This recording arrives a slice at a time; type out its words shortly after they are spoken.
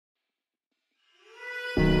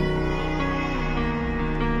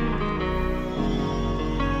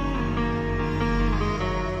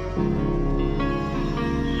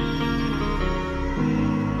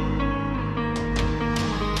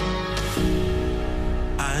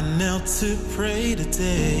I knelt to pray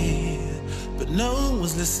today, but no one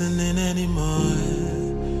was listening anymore.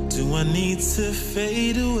 Do I need to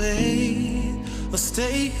fade away or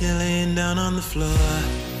stay here laying down on the floor?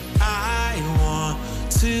 I want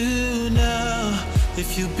to know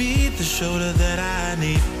if you be the shoulder that I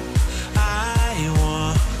need. I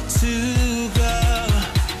want to go,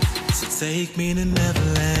 so take me to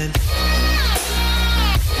Neverland.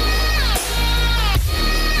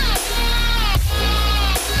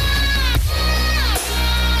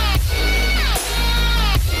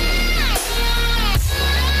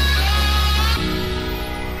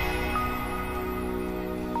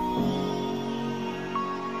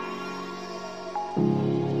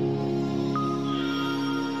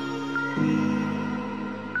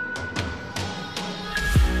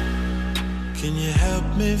 Can you help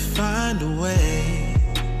me find a way?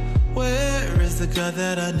 Where is the God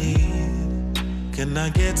that I need? Can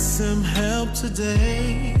I get some help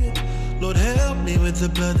today? Lord, help me with the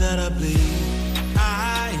blood that I bleed.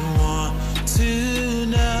 I want to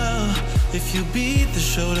know if you be the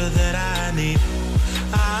shoulder that I need.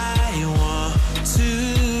 I want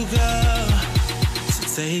to go, so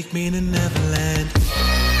take me to Neverland.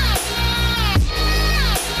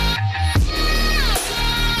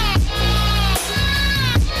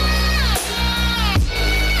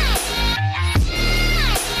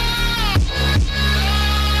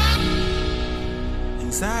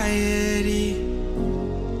 Anxiety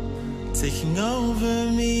taking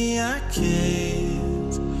over me, I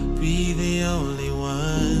can't be the only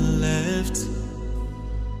one left.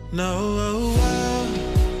 No,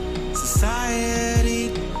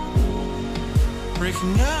 society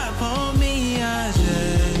breaking up on me, I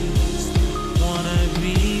just wanna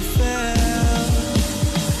be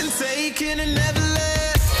felt and taken and never left.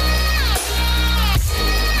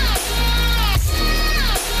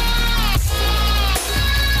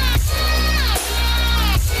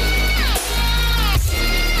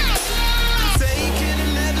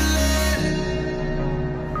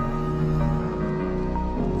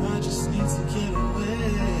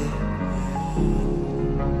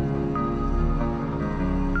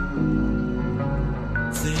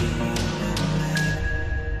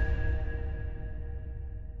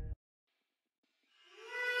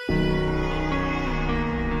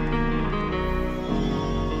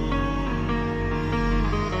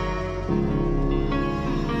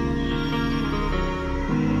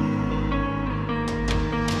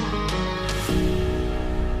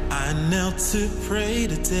 Knelt to pray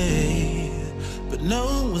today, but no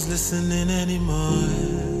one was listening anymore.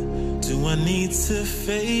 Do I need to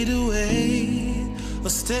fade away or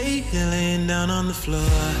stay here laying down on the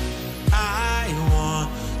floor? I want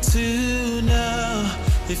to know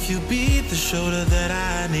if you be the shoulder that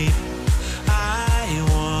I need. I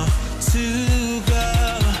want to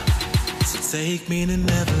go, so take me to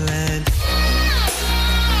Neverland.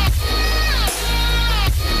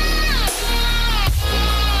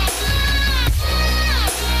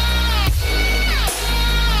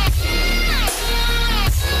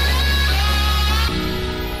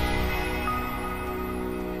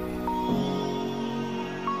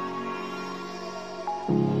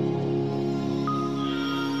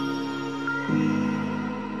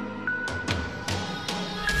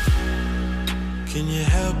 Can you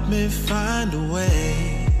help me find a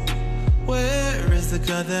way? Where is the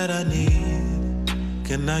God that I need?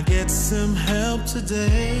 Can I get some help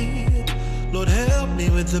today? Lord, help me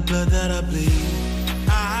with the blood that I bleed.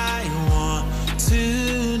 I want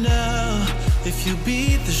to know if you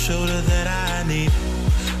be the shoulder that I need.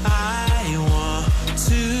 I want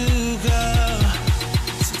to go,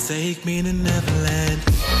 so take me to Neverland.